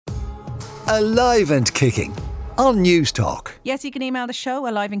Alive and Kicking on News Talk. Yes, you can email the show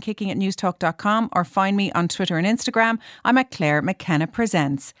aliveandkicking@newstalk.com or find me on Twitter and Instagram. I'm at Clare McKenna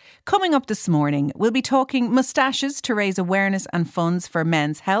Presents. Coming up this morning, we'll be talking moustaches to raise awareness and funds for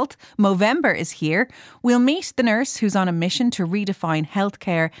men's health. Movember is here. We'll meet the nurse who's on a mission to redefine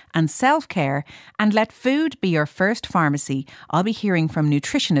healthcare and self-care, and let food be your first pharmacy. I'll be hearing from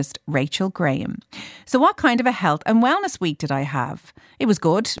nutritionist Rachel Graham. So what kind of a health and wellness week did I have? It was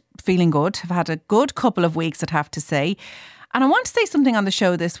good, feeling good. I've had a good couple of weeks, I'd have to say. And I want to say something on the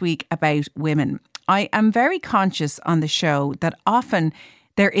show this week about women. I am very conscious on the show that often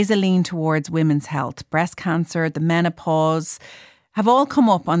there is a lean towards women's health. Breast cancer, the menopause have all come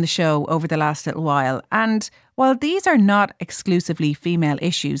up on the show over the last little while. And while these are not exclusively female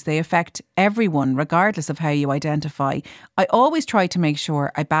issues, they affect everyone regardless of how you identify. I always try to make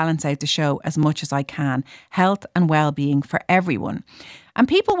sure I balance out the show as much as I can. Health and well-being for everyone. And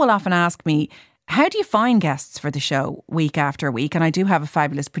people will often ask me, how do you find guests for the show week after week? And I do have a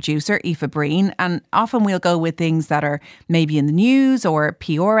fabulous producer, Aoife Breen, and often we'll go with things that are maybe in the news, or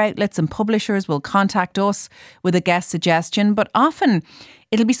PR outlets and publishers will contact us with a guest suggestion. But often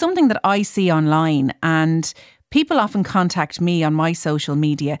it'll be something that I see online, and people often contact me on my social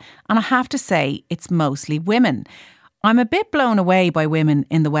media. And I have to say, it's mostly women. I'm a bit blown away by women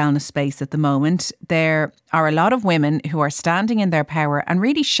in the wellness space at the moment. There are a lot of women who are standing in their power and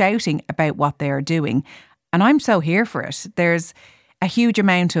really shouting about what they are doing. And I'm so here for it. There's a huge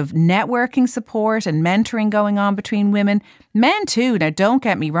amount of networking support and mentoring going on between women. Men too, now don't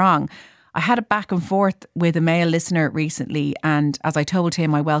get me wrong. I had a back and forth with a male listener recently, and as I told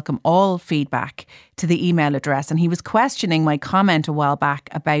him, I welcome all feedback to the email address. And he was questioning my comment a while back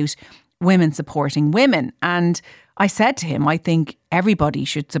about women supporting women. And I said to him, I think everybody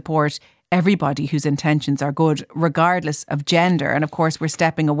should support everybody whose intentions are good, regardless of gender. And of course, we're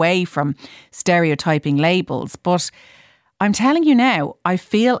stepping away from stereotyping labels. But I'm telling you now, I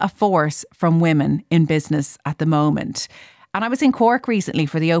feel a force from women in business at the moment. And I was in Cork recently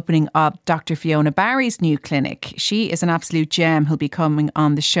for the opening of Dr. Fiona Barry's new clinic. She is an absolute gem who'll be coming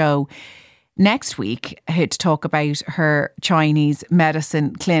on the show next week to talk about her Chinese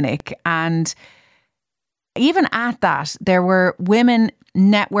medicine clinic. And even at that, there were women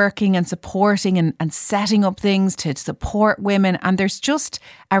networking and supporting and setting up things to support women. And there's just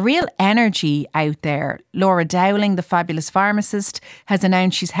a real energy out there. Laura Dowling, the fabulous pharmacist, has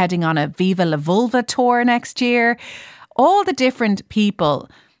announced she's heading on a Viva La Vulva tour next year. All the different people,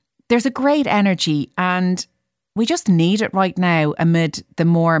 there's a great energy, and we just need it right now amid the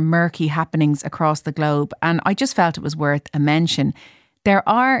more murky happenings across the globe. And I just felt it was worth a mention. There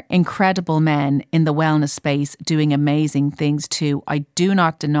are incredible men in the wellness space doing amazing things too. I do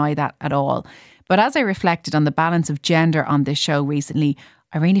not deny that at all. But as I reflected on the balance of gender on this show recently,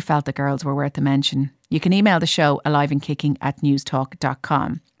 I really felt the girls were worth a mention. You can email the show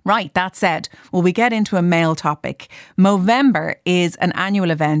aliveandkicking@newstalk.com. Right, that said, will we get into a male topic? Movember is an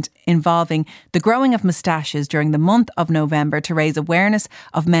annual event involving the growing of moustaches during the month of November to raise awareness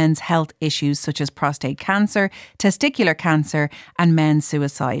of men's health issues such as prostate cancer, testicular cancer and men's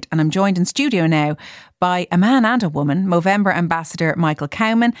suicide. And I'm joined in studio now by a man and a woman, Movember Ambassador Michael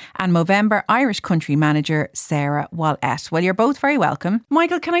Cowman and Movember Irish Country Manager Sarah Outllette. Well, you're both very welcome.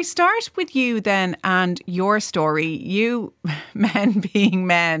 Michael, can I start with you then and your story? You, men being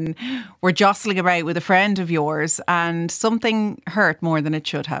men, were jostling about with a friend of yours and something hurt more than it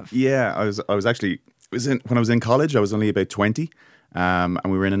should have. Yeah, I was actually, when I was in college, I was only about 20 and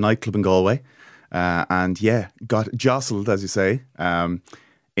we were in a nightclub in Galway and got jostled, as you say,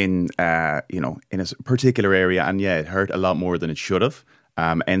 in a particular area, and it hurt a lot more than it should have.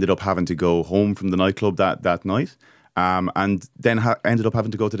 Ended up having to go home from the nightclub that night, and then ended up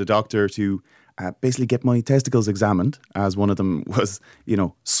having to go to the doctor to basically get my testicles examined, as one of them was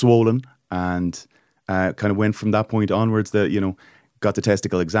swollen, and kind of went from that point onwards. Got the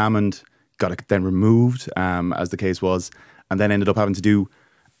testicle examined, got it then removed, as the case was, and then ended up having to do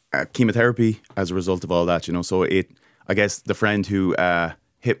chemotherapy as a result of all that. So I guess the friend who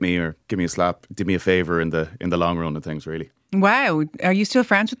hit me or give me a slap did me a favour in the long run of things, really. Wow. Are you still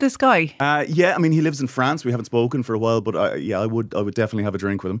friends with this guy? Yeah, I mean, he lives in France. We haven't spoken for a while, but I would definitely have a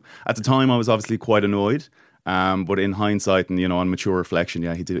drink with him. At the time, I was obviously quite annoyed. But in hindsight and, on mature reflection,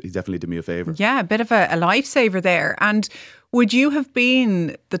 he definitely did me a favour. Yeah, a bit of a lifesaver there. And would you have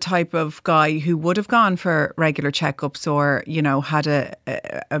been the type of guy who would have gone for regular checkups or, had a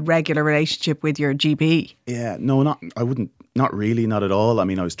regular relationship with your GP? Yeah, no, I wouldn't. Not really, not at all. I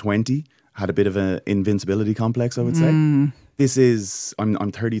mean, I was 20, had a bit of an invincibility complex, I would say. This is,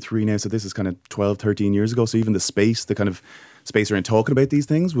 I'm 33 now, so this is kind of 12, 13 years ago. So even the kind of space around talking about these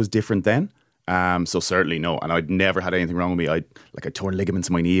things was different then. So certainly no. And I'd never had anything wrong with me. I torn ligaments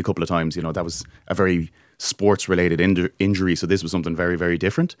in my knee a couple of times. That was a very sports related injury. So this was something very, very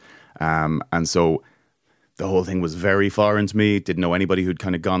different. And so the whole thing was very foreign to me. Didn't know anybody who'd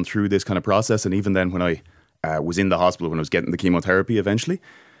kind of gone through this kind of process. And even then when I was in the hospital, when I was getting the chemotherapy eventually,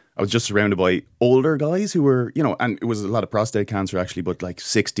 I was just surrounded by older guys who were, and it was a lot of prostate cancer actually, but like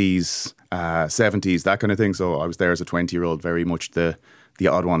 60s, 70s, that kind of thing. So I was there as a 20-year-old, very much the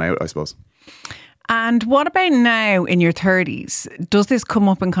odd one out, I suppose. And what about now in your 30s? Does this come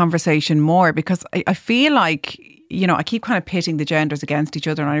up in conversation more? Because I feel like, I keep kind of pitting the genders against each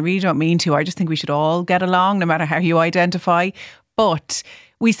other, and I really don't mean to. I just think we should all get along, no matter how you identify. But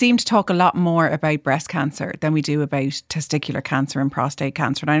we seem to talk a lot more about breast cancer than we do about testicular cancer and prostate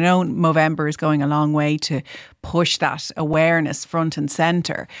cancer. And I know Movember is going a long way to push that awareness front and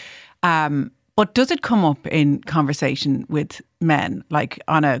centre. But does it come up in conversation with men, like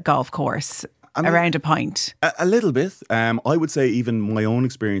on a golf course, around a pint? A little bit. I would say even my own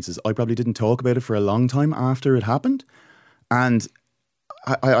experiences, I probably didn't talk about it for a long time after it happened. And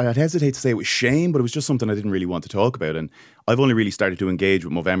I'd hesitate to say it was shame, but it was just something I didn't really want to talk about. And I've only really started to engage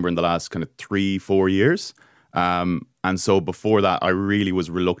with Movember in the last kind of 3-4 years. And so before that, I really was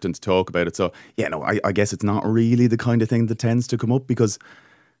reluctant to talk about it. So, I guess it's not really the kind of thing that tends to come up, because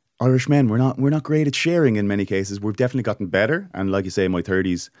Irish men, we're not great at sharing in many cases. We've definitely gotten better. And like you say, in my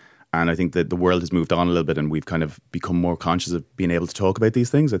 30s, and I think that the world has moved on a little bit, and we've kind of become more conscious of being able to talk about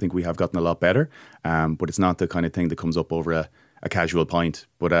these things. I think we have gotten a lot better. But it's not the kind of thing that comes up over a casual pint.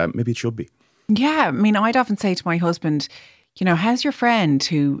 But maybe it should be. Yeah, I mean, I'd often say to my husband, how's your friend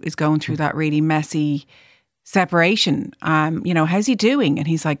who is going through that really messy separation? How's he doing? And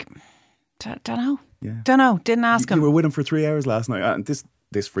he's like, don't know. Yeah. Don't know. Didn't ask him. You were with him for 3 hours last night. And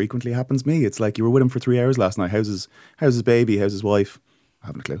this frequently happens to me. It's like, you were with him for 3 hours last night. How's his baby? How's his wife? I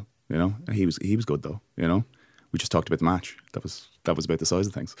haven't a clue. He was good though. We just talked about the match. That was about the size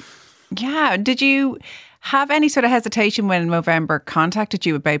of things. Yeah. Did you have any sort of hesitation when Movember contacted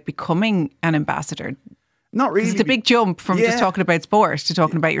you about becoming an ambassador? Not really. It's a big jump from just talking about sport to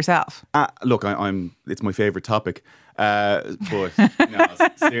talking about yourself. Look, it's my favourite topic. But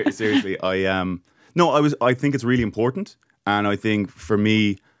seriously, I think it's really important, and I think for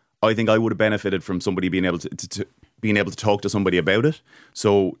me, I think I would have benefited from somebody being able to talk to somebody about it.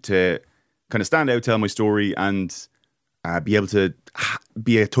 So to kind of stand out, tell my story, and be able to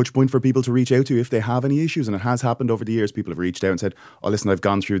be a touch point for people to reach out to if they have any issues. And it has happened over the years. People have reached out and said, oh, listen, I've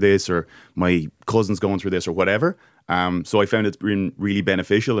gone through this, or my cousin's going through this, or whatever. So I found it's been really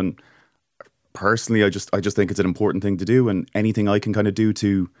beneficial. And personally, I just think it's an important thing to do, and anything I can kind of do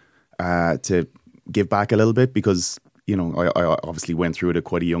to give back a little bit, because, I obviously went through it at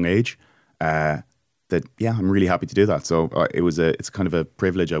quite a young age. I'm really happy to do that. So it's kind of a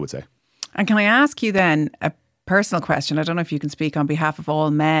privilege, I would say. And can I ask you then a personal question? I don't know if you can speak on behalf of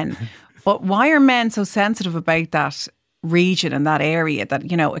all men, but why are men so sensitive about that region and that area, that,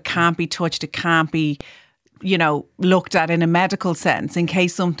 it can't be touched, it can't be, looked at in a medical sense in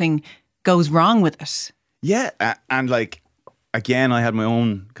case something goes wrong with it? Yeah. And again, I had my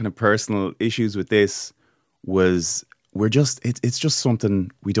own kind of personal issues with this. It's just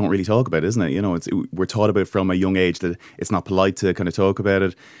something we don't really talk about, isn't it? We're taught about from a young age that it's not polite to kind of talk about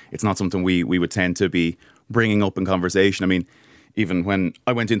it. It's not something we would tend to be bringing up in conversation. I mean, even when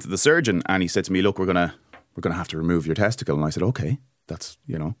I went into the surgeon and he said to me, look, we're gonna have to remove your testicle. And I said, okay, that's,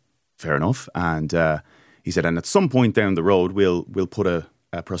 fair enough. And he said, and at some point down the road, we'll put a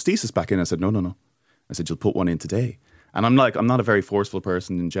prosthesis back in. I said, no. I said, you'll put one in today. And I'm not a very forceful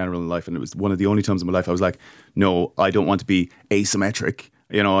person in general in life. And it was one of the only times in my life I was like, no, I don't want to be asymmetric.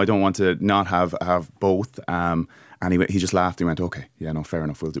 I don't want to not have both. And he just laughed. He went, okay, yeah, no, fair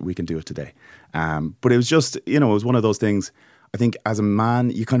enough. We can do it today. But it was just, it was one of those things. I think as a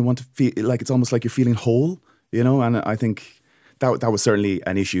man, you kind of want to feel like it's almost like you're feeling whole, and I think that was certainly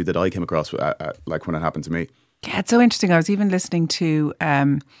an issue that I came across like when it happened to me. Yeah, it's so interesting. I was even listening to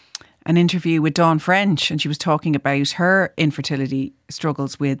an interview with Dawn French, and she was talking about her infertility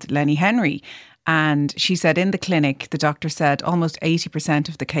struggles with Lenny Henry. And she said in the clinic, the doctor said almost 80%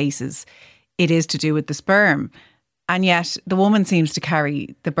 of the cases, it is to do with the sperm. And yet the woman seems to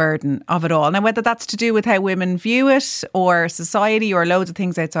carry the burden of it all. Now, whether that's to do with how women view it or society or loads of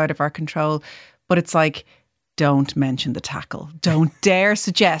things outside of our control, but it's like, don't mention the tackle. Don't dare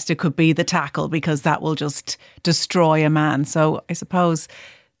suggest it could be the tackle, because that will just destroy a man. So I suppose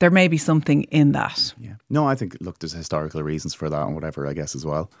there may be something in that. Yeah. No, I think, look, there's historical reasons for that and whatever, I guess, as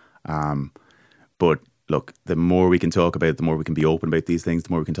well. But look, the more we can talk about it, the more we can be open about these things, the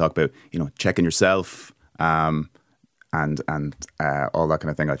more we can talk about, checking yourself, and all that kind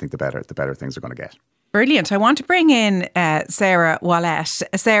of thing, I think the better things are going to get. Brilliant. I want to bring in Sarah Outllette.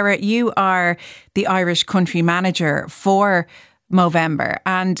 Sarah, you are the Irish country manager for Movember,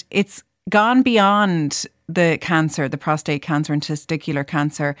 and it's gone beyond the cancer, the prostate cancer and testicular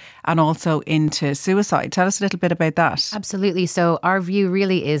cancer, and also into suicide. Tell us a little bit about that. Absolutely. So our view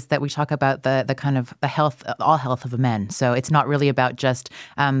really is that we talk about the kind of the health, all health of men. So it's not really about just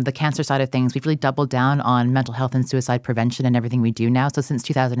the cancer side of things. We've really doubled down on mental health and suicide prevention and everything we do now. So since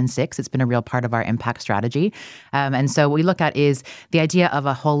 2006, it's been a real part of our impact strategy. And so what we look at is the idea of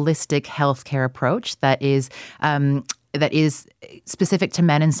a holistic healthcare approach that is specific to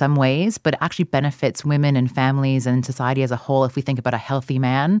men in some ways, but actually benefits women and families and society as a whole. If we think about a healthy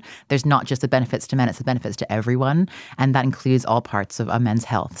man, there's not just the benefits to men, it's the benefits to everyone. And that includes all parts of a men's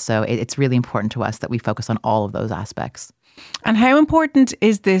health. So it's really important to us that we focus on all of those aspects. And how important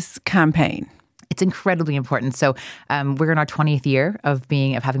is this campaign? It's incredibly important. So we're in our 20th year of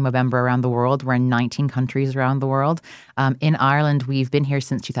having Movember around the world. We're in 19 countries around the world. In Ireland, we've been here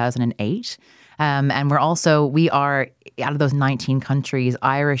since 2008. And we are, out of those 19 countries,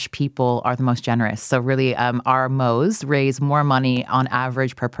 Irish people are the most generous. So really, our Mo's raise more money on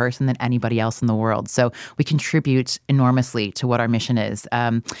average per person than anybody else in the world. So we contribute enormously to what our mission is.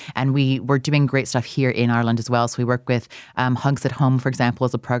 And we're doing great stuff here in Ireland as well. So we work with Hugs at Home, for example,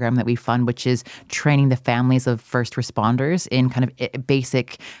 is a program that we fund, which is training the families of first responders in kind of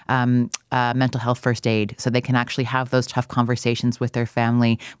basic mental health first aid. So they can actually have those tough conversations with their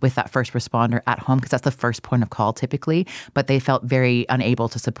family, with that first responder at home, because that's the first point of call typically, but they felt very unable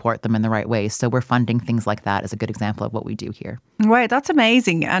to support them in the right ways. So we're funding things like that as a good example of what we do here. Right, that's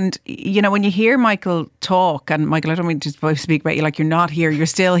amazing. And, you know, when you hear Michael talk, and Michael, I don't mean to speak about you like you're not here, you're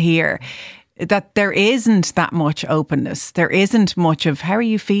still here, that there isn't that much openness. There isn't much of how are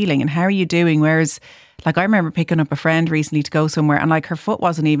you feeling and how are you doing? Whereas, like, I remember picking up a friend recently to go somewhere and like her foot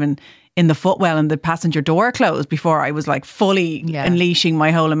wasn't even in the footwell and the passenger door closed before I was like fully unleashing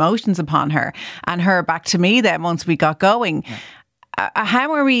my whole emotions upon her, and her back to me then once we got going. Yeah.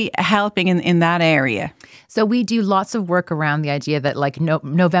 How are we helping in that area? So we do lots of work around the idea that like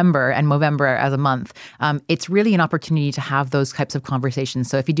November and Movember as a month, it's really an opportunity to have those types of conversations.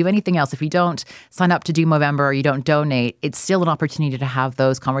 So if you do anything else, if you don't sign up to do Movember or you don't donate, it's still an opportunity to have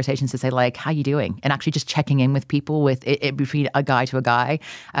those conversations to say like, how you doing? And actually just checking in with people with it between a guy to a guy.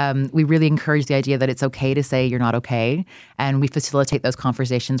 We really encourage the idea that it's okay to say you're not okay. And we facilitate those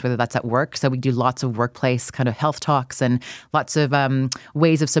conversations, whether that's at work. So we do lots of workplace kind of health talks and lots of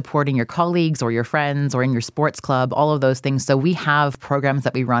ways of supporting your colleagues or your friends or in your sports club, all of those things. So we have programs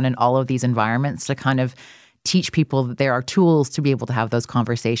that we run in all of these environments to kind of teach people that there are tools to be able to have those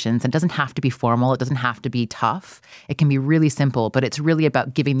conversations. It doesn't have to be formal. It doesn't have to be tough. It can be really simple, but it's really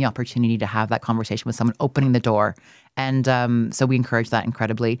about giving the opportunity to have that conversation with someone, opening the door. And so we encourage that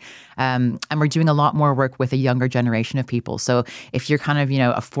incredibly. And we're doing a lot more work with a younger generation of people. So if you're kind of,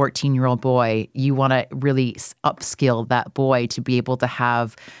 a 14-year-old boy, you want to really upskill that boy to be able to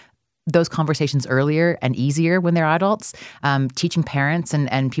have those conversations earlier and easier when they're adults, teaching parents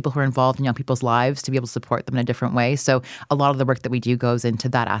and people who are involved in young people's lives to be able to support them in a different way. So a lot of the work that we do goes into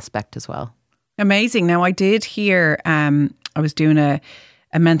that aspect as well. Amazing. Now, I did hear, I was doing a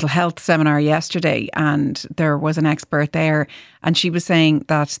mental health seminar yesterday and there was an expert there and she was saying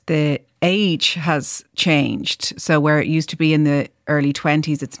that the age has changed. So where it used to be in the early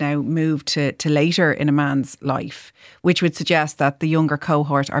 20s, it's now moved to later in a man's life, which would suggest that the younger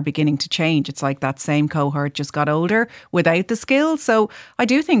cohort are beginning to change. It's like that same cohort just got older without the skills. So I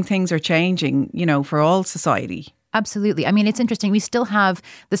do think things are changing, for all society. Absolutely. I mean, it's interesting. We still have,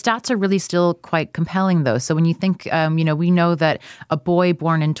 the stats are really still quite compelling though. So when you think, we know that a boy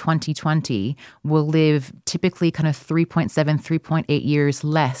born in 2020 will live typically kind of 3.7, 3.8 years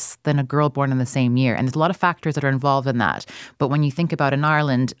less than a girl born in the same year. And there's a lot of factors that are involved in that. But when you think about in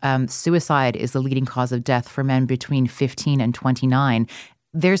Ireland, suicide is the leading cause of death for men between 15 and 29.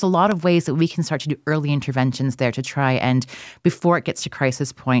 There's a lot of ways that we can start to do early interventions there to try and, before it gets to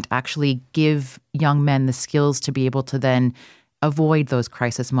crisis point, actually give young men the skills to be able to then avoid those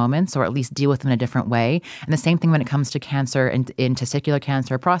crisis moments or at least deal with them in a different way. And the same thing when it comes to cancer and in testicular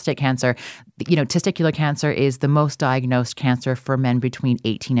cancer, prostate cancer. Testicular cancer is the most diagnosed cancer for men between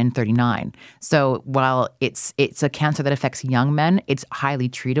 18 and 39. So while it's a cancer that affects young men, it's highly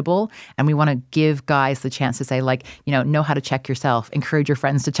treatable. And we want to give guys the chance to say, know how to check yourself, encourage your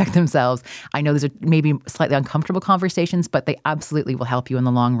friends to check themselves. I know these are maybe slightly uncomfortable conversations, but they absolutely will help you in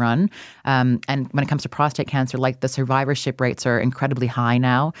the long run. And when it comes to prostate cancer, the survivorship rates are incredibly high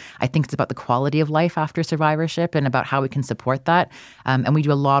now. I think it's about the quality of life after survivorship and about how we can support that. And we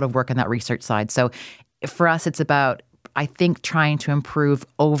do a lot of work on that research side. So for us, it's about I think trying to improve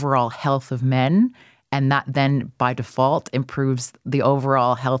overall health of men, and that then by default improves the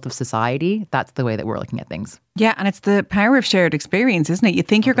overall health of society. That's the way that we're looking at things. Yeah, and it's the power of shared experience, isn't it? You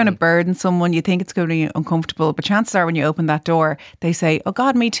think you're going to burden someone, you think it's going to be uncomfortable, but chances are when you open that door, they say, oh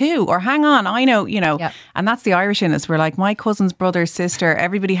God, me too. Or hang on, I know, Yep. And that's the Irish in us. We're like, my cousin's brother, sister,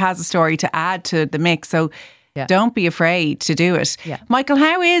 everybody has a story to add to the mix. So don't be afraid to do it. Yeah. Michael,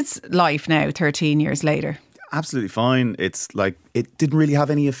 how is life now 13 years later? Absolutely fine. It's like it didn't really have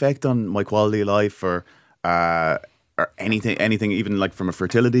any effect on my quality of life or anything. Even like from a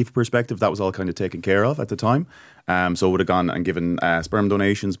fertility perspective, that was all kind of taken care of at the time. So I would have gone and given sperm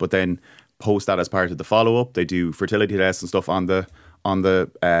donations, but then post that as part of the follow up. They do fertility tests and stuff on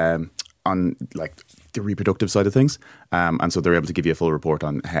like the reproductive side of things, and so they're able to give you a full report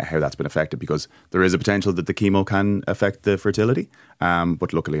on how that's been affected, because there is a potential that the chemo can affect the fertility,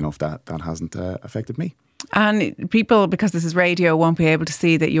 but luckily enough that hasn't affected me. And people, because this is radio, won't be able to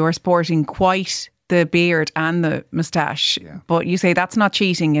see that you're sporting quite the beard and the moustache. Yeah. But you say that's not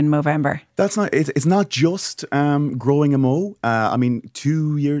cheating in Movember. That's not. It's not just growing a mo. I mean,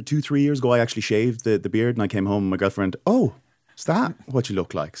 3 years ago, I actually shaved the beard, and I came home and my girlfriend, oh, is that what you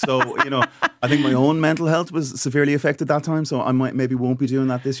look like? So, I think my own mental health was severely affected that time. So I maybe won't be doing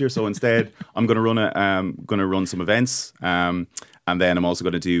that this year. So instead, I'm going to run some events. And then I'm also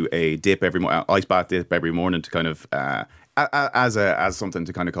going to do a dip ice bath dip every morning to kind of as something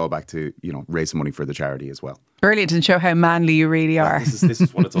to kind of call back to raise some money for the charity as well. Brilliant, and show how manly you really are. This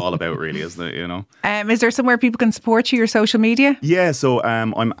is what it's all about, really, isn't it? Is there somewhere people can support you, your social media? Yeah, so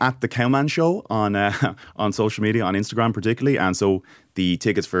I'm at the Cowman show on social media, on Instagram particularly, and so the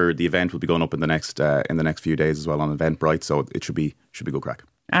tickets for the event will be going up in the next few days as well on Eventbrite. So it should be good crack.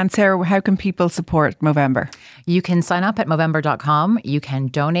 And Sarah, how can people support Movember? You can sign up at Movember.com. You can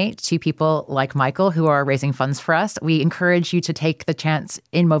donate to people like Michael who are raising funds for us. We encourage you to take the chance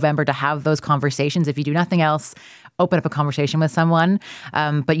in Movember to have those conversations. If you do nothing else, open up a conversation with someone.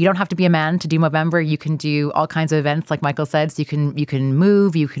 But you don't have to be a man to do Movember. You can do all kinds of events, like Michael said. So you can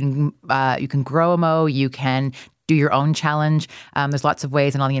move, you can grow a mo, you can do your own challenge. There's lots of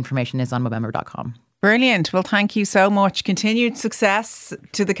ways, and all the information is on Movember.com. Brilliant. Well, thank you so much. Continued success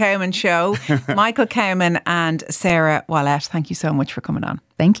to the Cowman show. Michael Cowman and Sarah Outllette, thank you so much for coming on.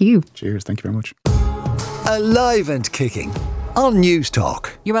 Thank you. Cheers. Thank you very much. Alive and Kicking on News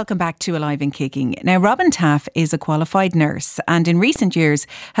Talk. You're welcome back to Alive and Kicking. Now, Robyn Taaffe is a qualified nurse and in recent years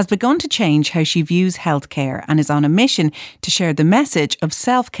has begun to change how she views healthcare and is on a mission to share the message of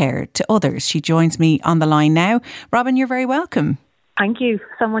self-care to others. She joins me on the line now. Robyn, you're very welcome. Thank you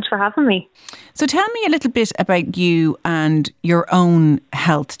so much for having me. So tell me a little bit about you and your own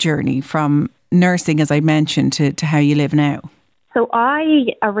health journey from nursing, as I mentioned, to how you live now. So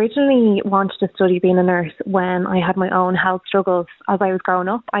I originally wanted to study being a nurse when I had my own health struggles as I was growing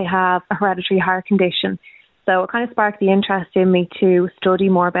up. I have a hereditary heart condition. So it kind of sparked the interest in me to study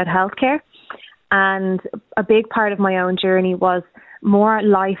more about healthcare. And a big part of my own journey was more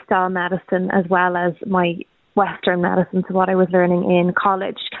lifestyle medicine as well as my Western medicine, so what I was learning in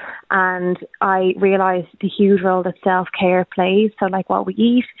college. And I realised the huge role that self-care plays. So like what we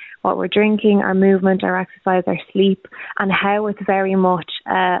eat, what we're drinking, our movement, our exercise, our sleep, and how it's very much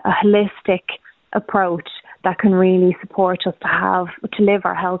a holistic approach that can really support us to live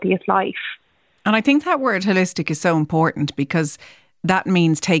our healthiest life. And I think that word holistic is so important because that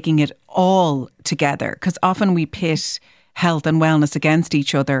means taking it all together, because often we pit health and wellness against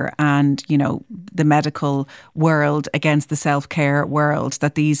each other and, the medical world against the self-care world,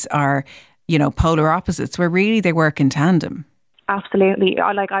 that these are, polar opposites where really they work in tandem. Absolutely.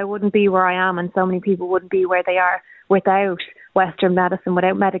 I wouldn't be where I am, and so many people wouldn't be where they are without Western medicine,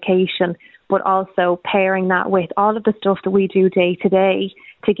 without medication, but also pairing that with all of the stuff that we do day to day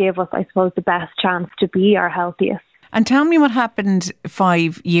to give us, I suppose, the best chance to be our healthiest. And tell me what happened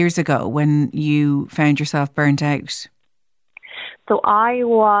 5 years ago when you found yourself burnt out. So I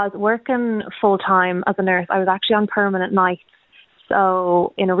was working full-time as a nurse. I was actually on permanent nights.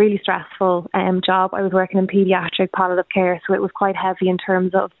 So in a really stressful job, I was working in paediatric palliative care. So it was quite heavy in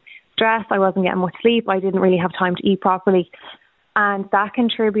terms of stress. I wasn't getting much sleep. I didn't really have time to eat properly. And that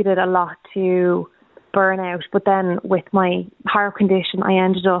contributed a lot to burnout. But then with my heart condition, I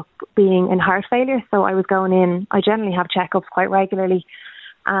ended up being in heart failure. So I was going in, I generally have checkups quite regularly.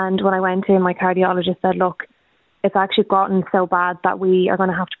 And when I went in, my cardiologist said, look, it's actually gotten so bad that we are going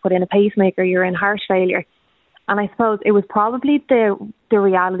to have to put in a pacemaker. You're in heart failure. And I suppose it was probably the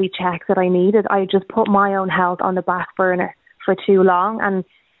reality check that I needed. I just put my own health on the back burner for too long. And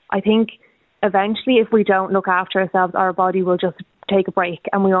I think eventually if we don't look after ourselves, our body will just take a break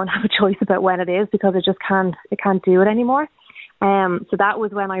and we won't have a choice about when it is, because it can't do it anymore. So that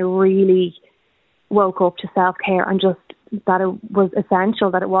was when I really woke up to self-care and just that it was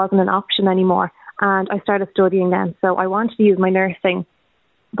essential, that it wasn't an option anymore. And I started studying then. So I wanted to use my nursing,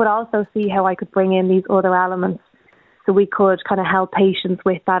 but also see how I could bring in these other elements so we could kind of help patients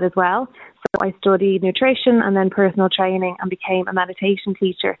with that as well. So I studied nutrition and then personal training and became a meditation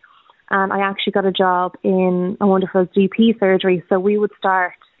teacher. And I actually got a job in a wonderful GP surgery. So we would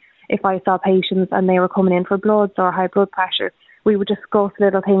start, if I saw patients and they were coming in for bloods or high blood pressure, we would discuss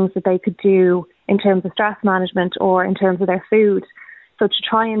little things that they could do in terms of stress management or in terms of their food. So to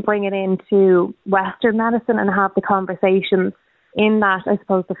try and bring it into Western medicine and have the conversations in that, I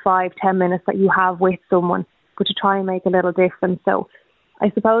suppose, the 5-10 minutes that you have with someone, but to try and make a little difference. So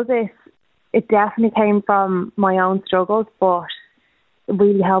I suppose it definitely came from my own struggles, but it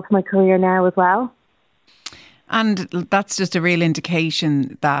really helps my career now as well. And that's just a real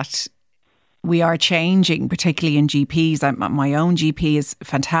indication that we are changing, particularly in GPs. My own GP is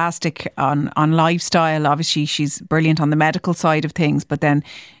fantastic on lifestyle. Obviously, she's brilliant on the medical side of things, but then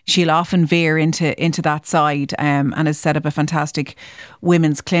she'll often veer into that side and has set up a fantastic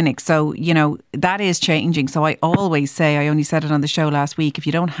women's clinic. So, that is changing. So I always say, I only said it on the show last week, if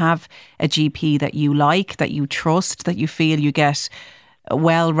you don't have a GP that you like, that you trust, that you feel you get a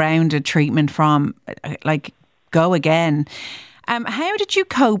well-rounded treatment from, go again. How did you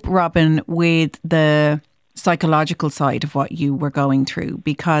cope, Robyn, with the psychological side of what you were going through?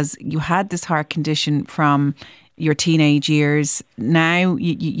 Because you had this heart condition from your teenage years. Now,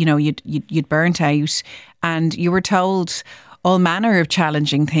 you'd burnt out and you were told all manner of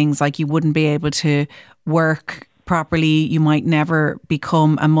challenging things, like you wouldn't be able to work properly. You might never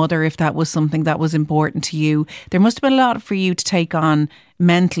become a mother if that was something that was important to you. There must have been a lot for you to take on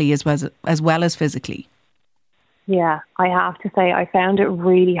mentally as well as physically. Yeah, I have to say I found it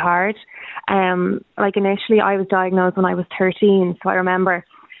really hard. Initially I was diagnosed when I was 13. So I remember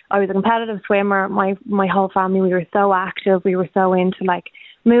I was a competitive swimmer. My whole family, we were so active. We were so into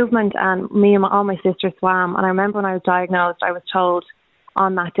movement, and me and all my sisters swam. And I remember when I was diagnosed, I was told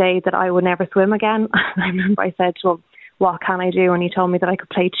on that day that I would never swim again. I remember I said to him, what can I do? And he told me that I could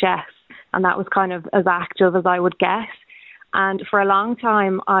play chess. And that was kind of as active as I would get. And for a long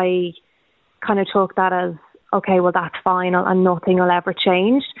time, I kind of took that as, okay, well, that's fine and nothing will ever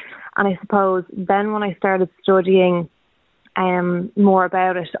change. And I suppose then when I started studying more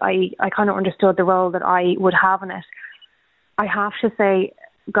about it, I kind of understood the role that I would have in it. I have to say,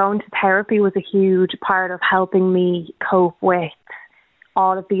 going to therapy was a huge part of helping me cope with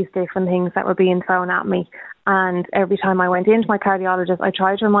all of these different things that were being thrown at me. And every time I went into my cardiologist, I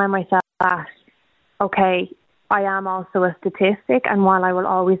tried to remind myself that, okay, I am also a statistic, and while I will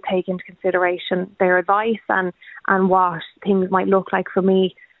always take into consideration their advice and what things might look like for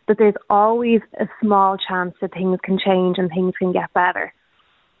me, that there's always a small chance that things can change and things can get better.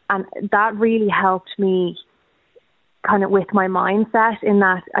 And that really helped me kind of with my mindset, in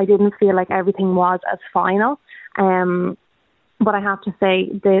that I didn't feel like everything was as final. But I have to say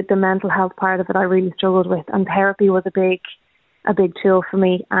the mental health part of it I really struggled with, and therapy was a big tool for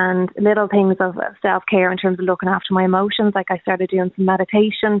me, and little things of self-care in terms of looking after my emotions. Like I started doing some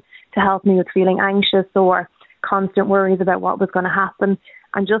meditation to help me with feeling anxious or constant worries about what was going to happen,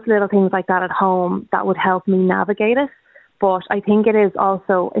 and just little things like that at home that would help me navigate it. But I think it is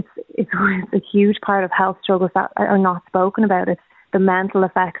also, it's a huge part of health struggles that are not spoken about. It's the mental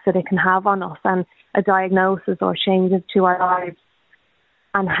effects that it can have on us, and a diagnosis or changes to our lives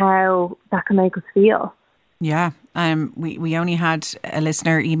and how that can make us feel. Yeah, we only had a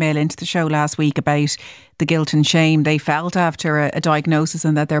listener email into the show last week about the guilt and shame they felt after a diagnosis,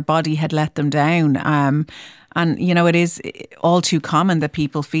 and that their body had let them down. And, it is all too common that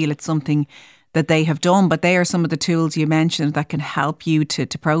people feel it's something that they have done, but they are some of the tools you mentioned that can help you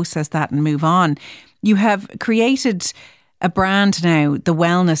to process that and move on. You have created a brand now, The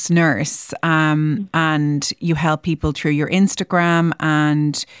Wellness Nurse, and you help people through your Instagram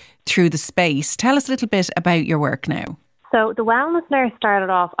and through the space. Tell us a little bit about your work now. So The Wellness Nurse started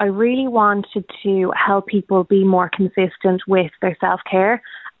off, I really wanted to help people be more consistent with their self-care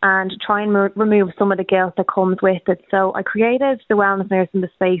and try and remove some of the guilt that comes with it. So I created The Wellness Nurse in the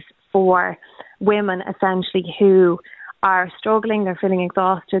space for women, essentially, who are struggling, they're feeling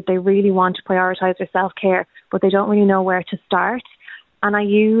exhausted, they really want to prioritise their self-care, but they don't really know where to start. And I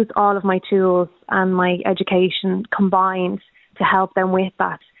use all of my tools and my education combined to help them with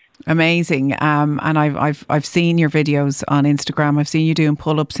that. Amazing. And I've seen your videos on Instagram. I've seen you doing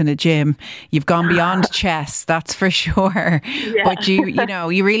pull-ups in a gym. You've gone beyond chess, that's for sure. Yeah. But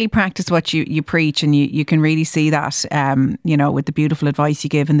you really practice what you preach, and you can really see that, with the beautiful advice you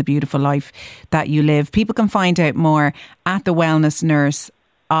give and the beautiful life that you live. People can find out more at The Wellness Nurse,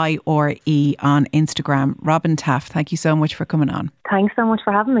 IRE, on Instagram. Robyn Taaffe, thank you so much for coming on. Thanks so much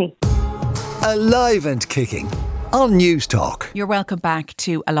for having me. Alive and Kicking on News Talk. You're welcome back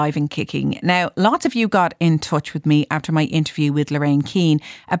to Alive and Kicking. Now, lots of you got in touch with me after my interview with Lorraine Keane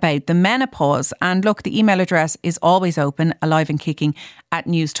about the menopause. And look, the email address is always open,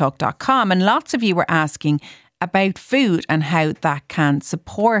 aliveandkicking@newstalk.com. And lots of you were asking about food and how that can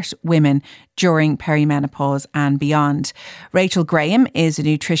support women during perimenopause and beyond. Rachel Graham is a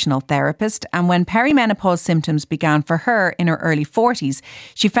nutritional therapist, and when perimenopause symptoms began for her in her early 40s,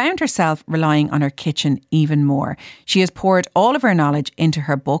 she found herself relying on her kitchen even more. She has poured all of her knowledge into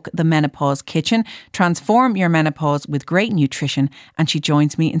her book, The Menopause Kitchen, Transform Your Menopause with Great Nutrition, and she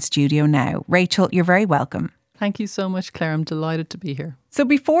joins me in studio now. Rachel, you're very welcome. Thank you so much, Claire. I'm delighted to be here. So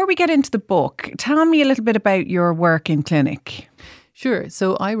before we get into the book, tell me a little bit about your work in clinic. Sure.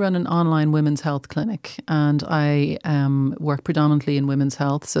 So I run an online women's health clinic, and I work predominantly in women's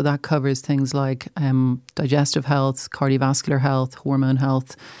health. So that covers things like digestive health, cardiovascular health, hormone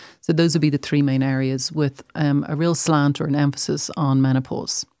health. So those would be the three main areas, with a real slant or an emphasis on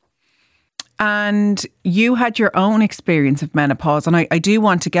menopause. And you had your own experience of menopause, and I do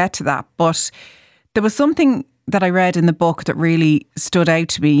want to get to that, but there was something that I read in the book that really stood out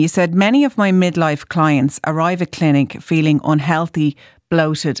to me. You said, many of my midlife clients arrive at clinic feeling unhealthy,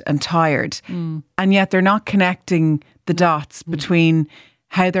 bloated and tired. And yet they're not connecting the dots between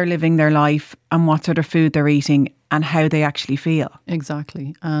how they're living their life and what sort of food they're eating and how they actually feel.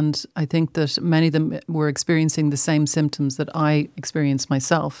 Exactly. And I think that many of them were experiencing the same symptoms that I experienced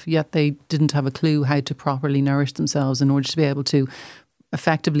myself, yet they didn't have a clue how to properly nourish themselves in order to be able to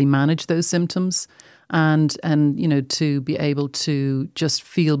effectively manage those symptoms and to be able to just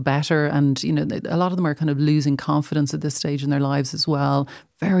feel better. And, a lot of them are kind of losing confidence at this stage in their lives as well.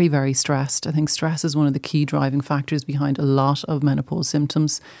 Very, very stressed. I think stress is one of the key driving factors behind a lot of menopause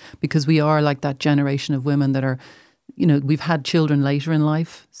symptoms, because we are like that generation of women that are, we've had children later in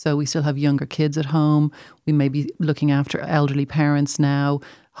life. So we still have younger kids at home. We may be looking after elderly parents now,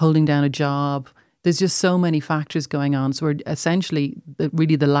 holding down a job. There's just so many factors going on. So we're essentially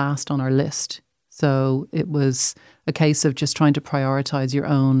really the last on our list. So it was a case of just trying to prioritise your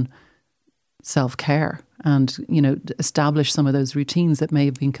own self-care and, establish some of those routines that may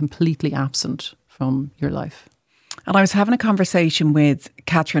have been completely absent from your life. And I was having a conversation with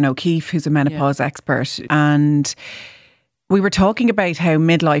Catherine O'Keefe, who's a menopause expert, and we were talking about how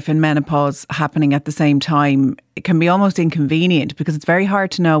midlife and menopause happening at the same time, it can be almost inconvenient, because it's very hard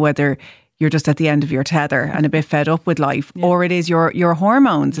to know whether you're just at the end of your tether and a bit fed up with life, or it is your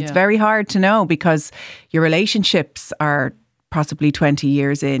hormones. It's very hard to know, because your relationships are possibly 20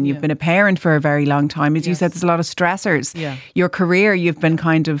 years in. You've been a parent for a very long time. As you said, there's a lot of stressors. Your career, you've been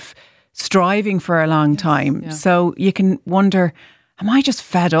kind of striving for a long time. So you can wonder, am I just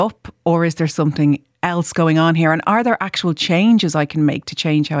fed up, or is there something else going on here? And are there actual changes I can make to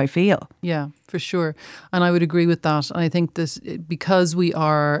change how I feel? Yeah, for sure. And I would agree with that. I think this, because we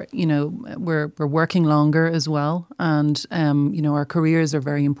are, we're working longer as well. And, our careers are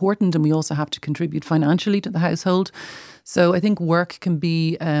very important, and we also have to contribute financially to the household. So I think work can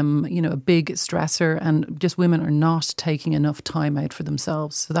be, a big stressor, and just women are not taking enough time out for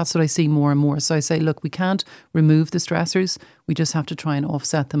themselves. So that's what I see more and more. So I say, look, we can't remove the stressors. We just have to try and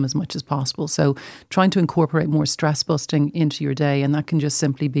offset them as much as possible. So trying to incorporate more stress busting into your day, and that can just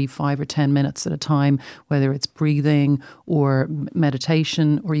simply be 5 or 10 minutes at a time, whether it's breathing or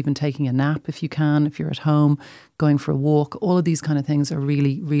meditation, or even taking a nap if you can, if you're at home, going for a walk. All of these kind of things are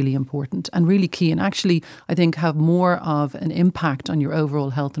really, really important and really key, and actually I think have more of an impact on your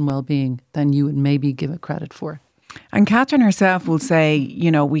overall health and well-being than you would maybe give it credit for. And Catherine herself will say,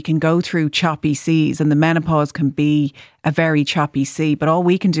 we can go through choppy seas, and the menopause can be a very choppy sea, but all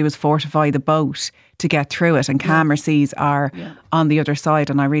we can do is fortify the boat to get through it, and calmer seas are on the other side.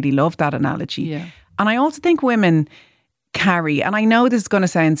 And I really love that analogy. Yeah. And I also think women carry, and I know this is going to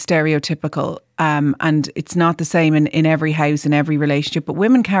sound stereotypical, and it's not the same in every house, in every relationship, but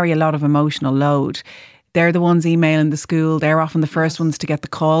women carry a lot of emotional load. They're the ones emailing the school. They're often the first ones to get the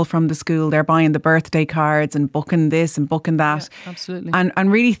call from the school. They're buying the birthday cards and booking this and booking that. Yeah, absolutely. And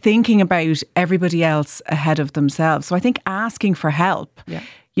really thinking about everybody else ahead of themselves. So I think asking for help. Yeah.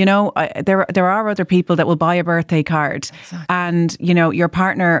 There are other people that will buy a birthday card. Exactly. And, your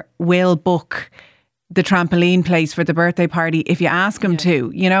partner will book the trampoline place for the birthday party if you ask them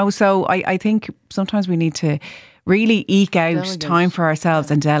to, you know. So I think sometimes we need to really eke out time for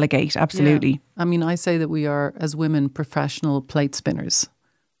ourselves and delegate. Absolutely. Yeah. I mean, I say that we are, as women, professional plate spinners.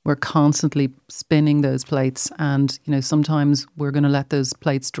 We're constantly spinning those plates, and, you know, sometimes we're going to let those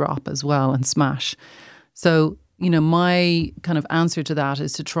plates drop as well and smash. So, you know, my kind of answer to that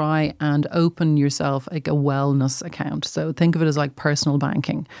is to try and open yourself like a wellness account. So think of it as like personal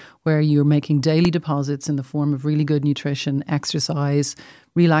banking, where you're making daily deposits in the form of really good nutrition, exercise,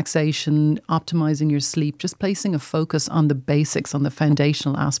 relaxation, optimizing your sleep, just placing a focus on the basics, on the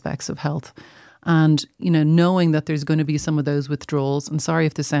foundational aspects of health. And, you know, knowing that there's going to be some of those withdrawals. And sorry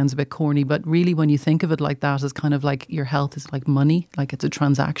if this sounds a bit corny, but really when you think of it like that, as kind of like your health is like money, like it's a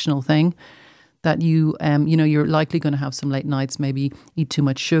transactional thing, that you know, you're likely going to have some late nights, maybe eat too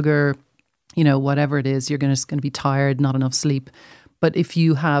much sugar, you know, whatever it is, you're going to be tired, not enough sleep. But if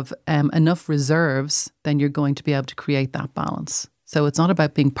you have enough reserves, then you're going to be able to create that balance. So it's not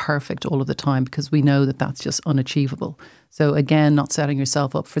about being perfect all of the time, because we know that that's just unachievable. So again, not setting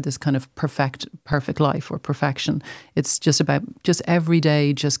yourself up for this kind of perfect life or perfection. It's just about just every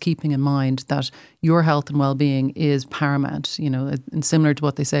day, just keeping in mind that your health and well-being is paramount, you know, and similar to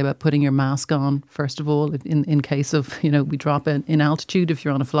what they say about putting your mask on, first of all, in case of, you know, we drop in altitude if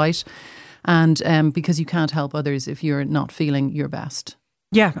you're on a flight. And because you can't help others if you're not feeling your best.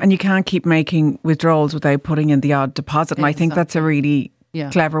 Yeah, and you can't keep making withdrawals without putting in the odd deposit. And I think that's a really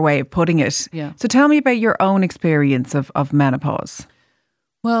clever way of putting it. Yeah. So tell me about your own experience of menopause.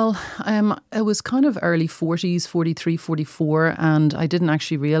 Well, it was kind of early 40s, 43, 44, and I didn't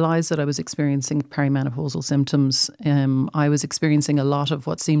actually realise that I was experiencing perimenopausal symptoms. I was experiencing a lot of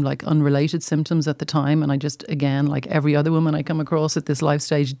what seemed like unrelated symptoms at the time, and I just, again, like every other woman I come across at this life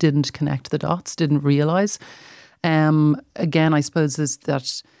stage, didn't connect the dots, didn't realise. Again, I suppose there's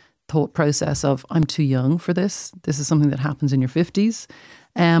that thought process of, I'm too young for this. This is something that happens in your 50s.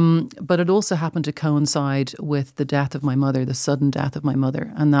 But it also happened to coincide with the death of my mother, the sudden death of my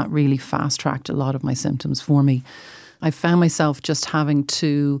mother. And that really fast-tracked a lot of my symptoms for me. I found myself just having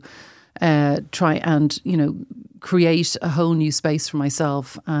to try and, you know, create a whole new space for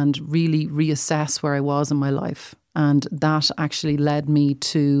myself and really reassess where I was in my life. And that actually led me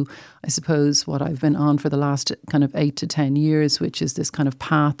to, I suppose, what I've been on for the last kind of 8 to 10 years, which is this kind of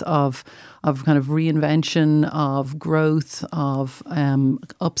path of kind of reinvention, of growth, of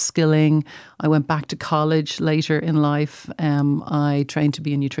upskilling. I went back to college later in life. I trained to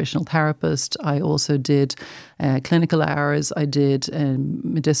be a nutritional therapist. I also did clinical hours. I did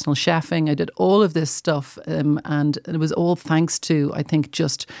medicinal chefing. I did all of this stuff. And it was all thanks to, I think,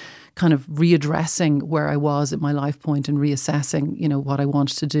 just kind of readdressing where I was at my life point and reassessing, you know, what I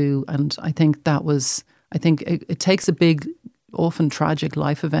wanted to do. And I think it takes a big, often tragic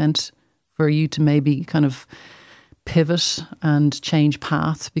life event for you to maybe kind of pivot and change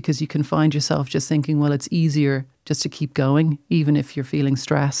path, because you can find yourself just thinking, well, it's easier just to keep going, even if you're feeling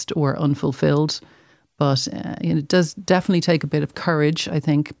stressed or unfulfilled. But it does definitely take a bit of courage, I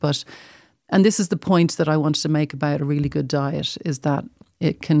think. And this is the point that I wanted to make about a really good diet, is that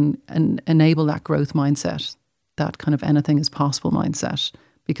it can enable that growth mindset, that kind of anything is possible mindset.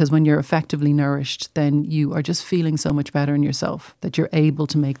 Because when you're effectively nourished, then you are just feeling so much better in yourself, that you're able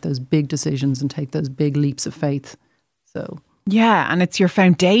to make those big decisions and take those big leaps of faith. So yeah, and it's your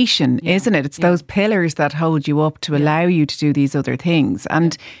foundation, isn't it? It's those pillars that hold you up to allow you to do these other things.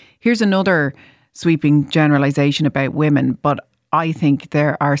 And here's another sweeping generalisation about women, but I think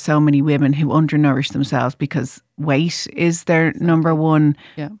there are so many women who undernourish themselves because weight is their number one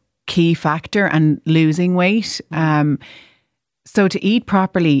key factor, and losing weight. So to eat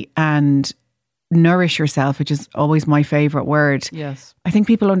properly and nourish yourself, which is always my favourite word. Yes. I think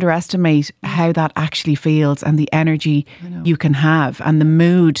people underestimate how that actually feels, and the energy you can have and the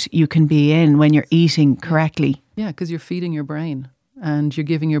mood you can be in when you're eating correctly. Yeah, because you're feeding your brain. And you're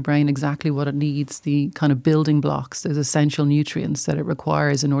giving your brain exactly what it needs, the kind of building blocks, those essential nutrients that it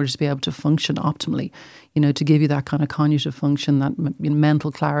requires in order to be able to function optimally, you know, to give you that kind of cognitive function, that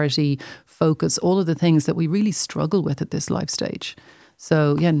mental clarity, focus, all of the things that we really struggle with at this life stage.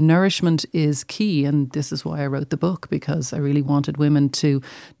 So yeah, nourishment is key. And this is why I wrote the book, because I really wanted women to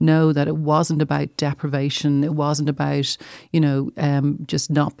know that it wasn't about deprivation. It wasn't about, you know,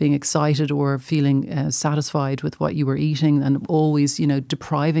 just not being excited or feeling satisfied with what you were eating and always, you know,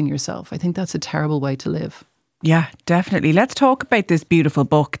 depriving yourself. I think that's a terrible way to live. Yeah, definitely. Let's talk about this beautiful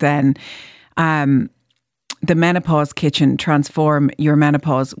book then. The Menopause Kitchen, Transform Your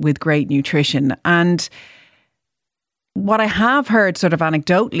Menopause with Great Nutrition. And what I have heard sort of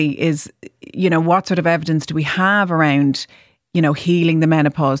anecdotally is, you know, what sort of evidence do we have around healing the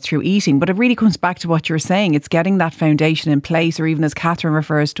menopause through eating. But it really comes back to what you're saying. It's getting that foundation in place, or even as Catherine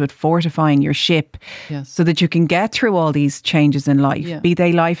refers to it, fortifying your ship, so that you can get through all these changes in life, be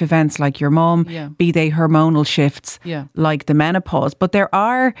they life events like your mum, be they hormonal shifts like the menopause. But there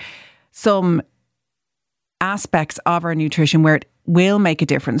are some aspects of our nutrition where it will make a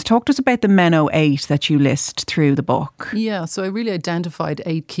difference. Talk to us about the Meno 8 that you list through the book. Yeah, so I really identified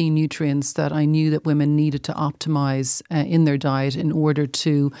 8 key nutrients that I knew that women needed to optimise in their diet in order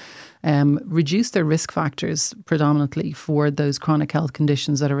to reduce their risk factors predominantly for those chronic health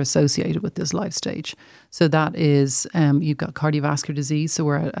conditions that are associated with this life stage. So that is, you've got cardiovascular disease, so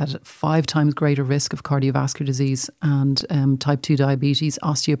we're at 5 times greater risk of cardiovascular disease and type 2 diabetes,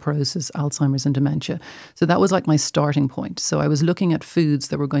 osteoporosis, Alzheimer's and dementia. So that was like my starting point. So I was looking at foods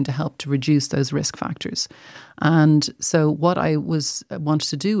that were going to help to reduce those risk factors. And so what I wanted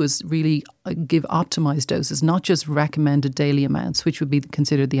to do was really give optimized doses, not just recommended daily amounts, which would be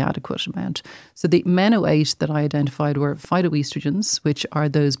considered the adequate amount. So the Meno 8 that I identified were phytoestrogens, which are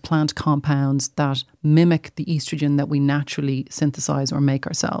those plant compounds that mimic the estrogen that we naturally synthesize or make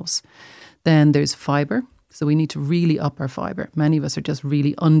ourselves. Then there's fiber. So we need to really up our fiber. Many of us are just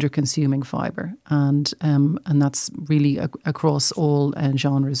really under consuming fiber, and that's really across all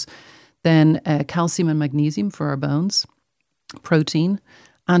genres. Then calcium and magnesium for our bones, protein,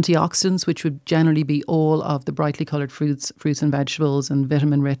 antioxidants, which would generally be all of the brightly coloured fruits and vegetables and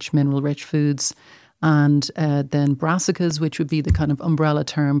vitamin-rich, mineral-rich foods. And then brassicas, which would be the kind of umbrella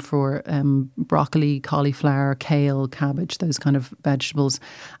term for broccoli, cauliflower, kale, cabbage, those kind of vegetables.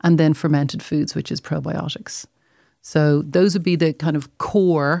 And then fermented foods, which is probiotics. So those would be the kind of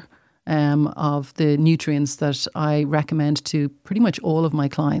core of the nutrients that I recommend to pretty much all of my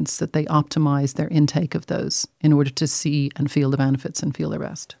clients, that they optimise their intake of those in order to see and feel the benefits and feel the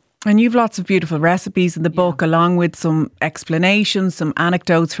rest. And you've lots of beautiful recipes in the book, along with some explanations, some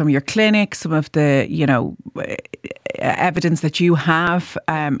anecdotes from your clinic, some of the, evidence that you have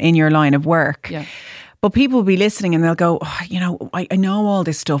in your line of work. Yeah. But people will be listening and they'll go, I know all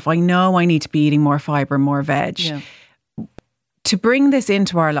this stuff. I know I need to be eating more fibre, more veg. Yeah. To bring this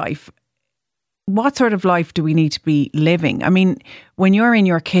into our life, what sort of life do we need to be living? I mean, when you're in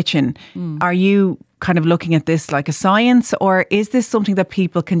your kitchen, are you kind of looking at this like a science, or is this something that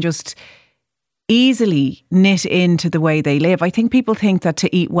people can just easily knit into the way they live? I think people think that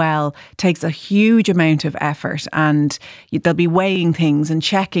to eat well takes a huge amount of effort, and they'll be weighing things and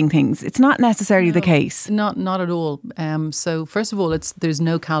checking things. It's not necessarily the case. Not at all. So first of all, there's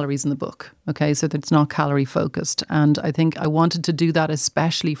no calories in the book. Okay, so it's not calorie focused. And I think I wanted to do that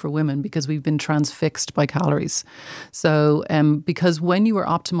especially for women because we've been transfixed by calories. So because when you are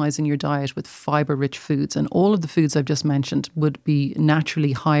optimizing your diet with fiber-rich foods, and all of the foods I've just mentioned would be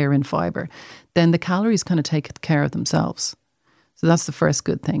naturally higher in fiber, then the calories kind of take care of themselves. So that's the first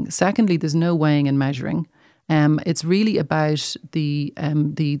good thing. Secondly, there's no weighing and measuring. It's really about the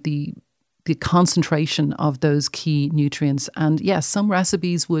concentration of those key nutrients. And yes, some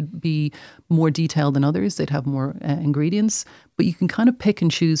recipes would be more detailed than others. They'd have more ingredients, but you can kind of pick and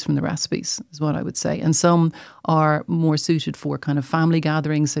choose from the recipes, is what I would say. And some are more suited for kind of family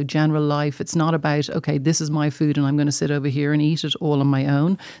gatherings, so general life. It's not about, okay, this is my food and I'm going to sit over here and eat it all on my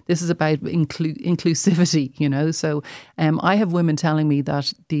own. This is about inclusivity, So I have women telling me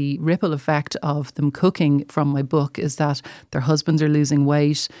that the ripple effect of them cooking from my book is that their husbands are losing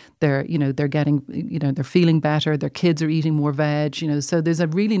weight, they're getting, they're feeling better, their kids are eating more veg, so there's a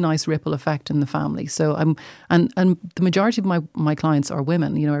really nice ripple effect in the family. So and the majority of my clients are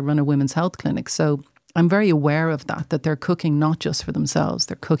women. I run a women's health clinic, so I'm very aware of that they're cooking not just for themselves,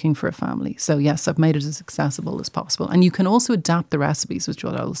 they're cooking for a family. So yes, I've made it as accessible as possible. And you can also adapt the recipes, which is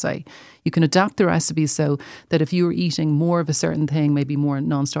what I will say. You can adapt the recipes so that if you're eating more of a certain thing, maybe more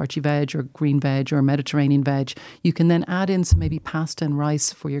non-starchy veg or green veg or Mediterranean veg, you can then add in some maybe pasta and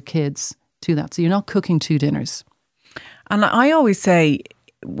rice for your kids to that. So you're not cooking 2 dinners. And I always say,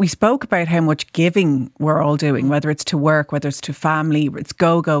 we spoke about how much giving we're all doing, whether it's to work, whether it's to family, it's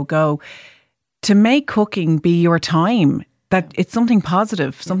go, go, go. To make cooking be your time, that it's something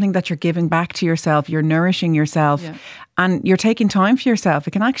positive, something that you're giving back to yourself, you're nourishing yourself, and you're taking time for yourself.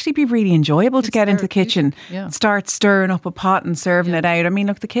 It can actually be really enjoyable to get into the kitchen, start stirring up a pot and serving it out. I mean,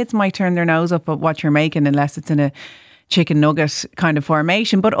 look, the kids might turn their nose up at what you're making unless it's in a chicken nugget kind of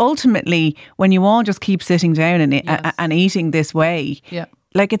formation. But ultimately, when you all just keep sitting down and eating this way,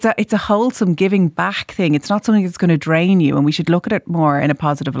 like it's a wholesome giving back thing. It's not something that's going to drain you, and we should look at it more in a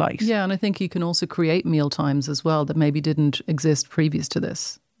positive light. Yeah, and I think you can also create meal times as well that maybe didn't exist previous to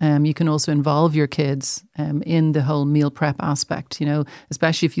this. You can also involve your kids in the whole meal prep aspect,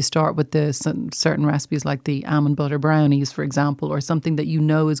 especially if you start with the certain recipes like the almond butter brownies, for example, or something that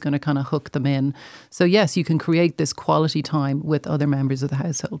is going to kind of hook them in. So yes, you can create this quality time with other members of the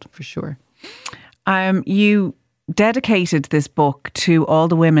household, for sure. You dedicated this book to all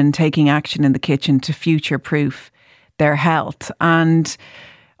the women taking action in the kitchen to future-proof their health. And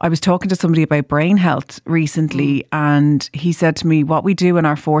I was talking to somebody about brain health recently, and he said to me, what we do in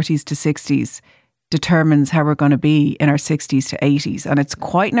our 40s to 60s determines how we're going to be in our 60s to 80s. And it's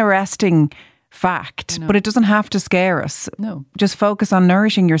quite an arresting fact, but it doesn't have to scare us. No. Just focus on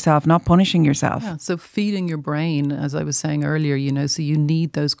nourishing yourself, not punishing yourself. Yeah, so feeding your brain, as I was saying earlier, so you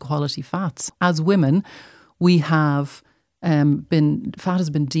need those quality fats. As women, we have fat has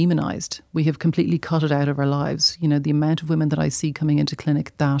been demonized. We have completely cut it out of our lives. The amount of women that I see coming into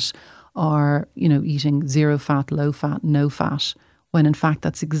clinic that are, eating zero fat, low fat, no fat, when in fact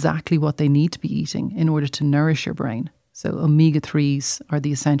that's exactly what they need to be eating in order to nourish your brain. So omega-3s are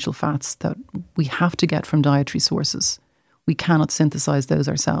the essential fats that we have to get from dietary sources. We cannot synthesize those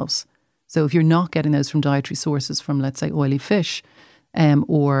ourselves. So if you're not getting those from dietary sources, from let's say oily fish,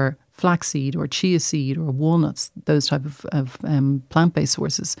 or flaxseed or chia seed or walnuts, those type of plant-based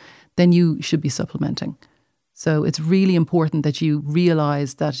sources, then you should be supplementing. So it's really important that you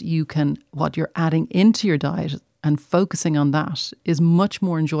realize that what you're adding into your diet and focusing on that is much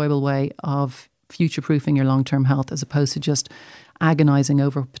more enjoyable way of future-proofing your long-term health, as opposed to just agonizing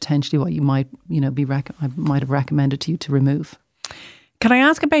over potentially what you might, I might have recommended to you to remove. Can I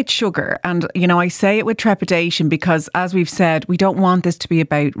ask about sugar? And, I say it with trepidation because, as we've said, we don't want this to be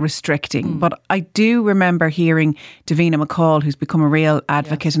about restricting. But I do remember hearing Davina McCall, who's become a real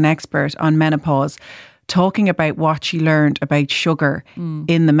advocate and expert on menopause, talking about what she learned about sugar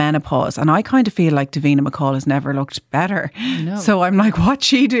in the menopause. And I kind of feel like Davina McCall has never looked better. So I'm like, what's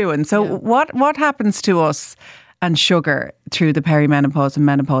she doing? So what happens to us and sugar through the perimenopause and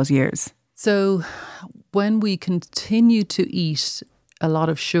menopause years? So when we continue to eat a lot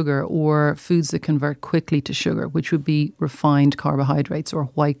of sugar or foods that convert quickly to sugar, which would be refined carbohydrates or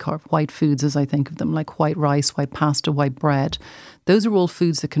white foods, as I think of them, like white rice, white pasta, white bread. Those are all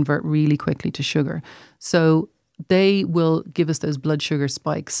foods that convert really quickly to sugar. So they will give us those blood sugar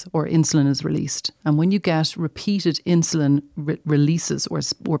spikes, or insulin is released. And when you get repeated insulin releases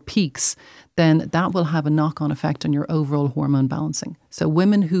or peaks, then that will have a knock-on effect on your overall hormone balancing. So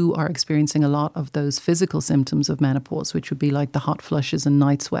women who are experiencing a lot of those physical symptoms of menopause, which would be like the hot flushes and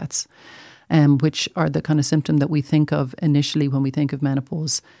night sweats, which are the kind of symptom that we think of initially when we think of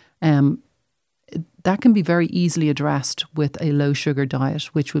menopause, that can be very easily addressed with a low sugar diet,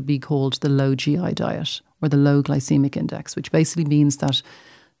 which would be called the low GI diet, or the low glycemic index, which basically means that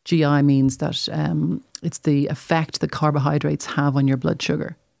GI means that it's the effect that carbohydrates have on your blood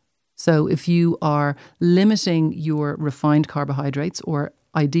sugar. So if you are limiting your refined carbohydrates, or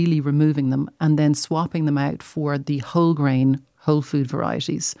ideally removing them and then swapping them out for the whole grain, whole food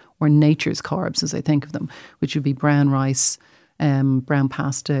varieties, or nature's carbs, as I think of them, which would be brown rice, brown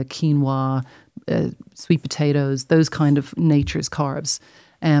pasta, quinoa, sweet potatoes, those kind of nature's carbs.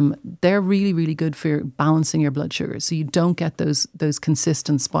 They're really, really good for balancing your blood sugar, so you don't get those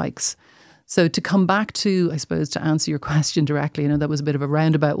consistent spikes. So to come back to, I suppose, to answer your question directly, I know that was a bit of a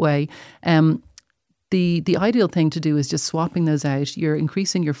roundabout way. The ideal thing to do is just swapping those out. You're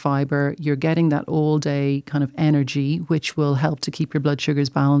increasing your fibre, you're getting that all day kind of energy, which will help to keep your blood sugars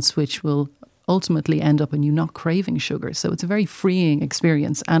balanced, which will ultimately end up in you not craving sugar. So it's a very freeing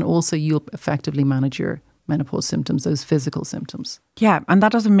experience, and also you'll effectively manage your menopause symptoms, those physical symptoms. Yeah, and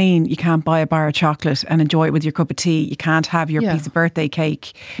that doesn't mean you can't buy a bar of chocolate and enjoy it with your cup of tea. You can't have your piece of birthday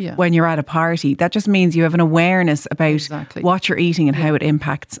cake when you're at a party. That just means you have an awareness about what you're eating and how it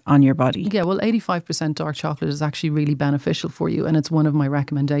impacts on your body. Yeah, well, 85% dark chocolate is actually really beneficial for you, and it's one of my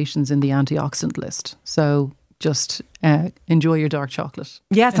recommendations in the antioxidant list. So just enjoy your dark chocolate.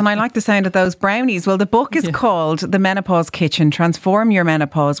 Yes, and I like the sound of those brownies. Well, the book is called The Menopause Kitchen, Transform Your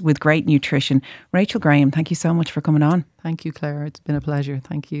Menopause with Great Nutrition. Rachel Graham, thank you so much for coming on. Thank you, Claire. It's been a pleasure.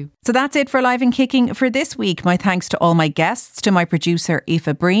 Thank you. So that's it for Live and Kicking for this week. My thanks to all my guests, to my producer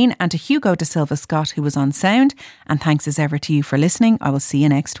Aoife Breen, and to Hugo De Silva Scott, who was on sound. And thanks as ever to you for listening. I will see you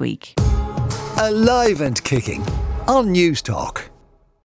next week. Alive and Kicking on News Talk.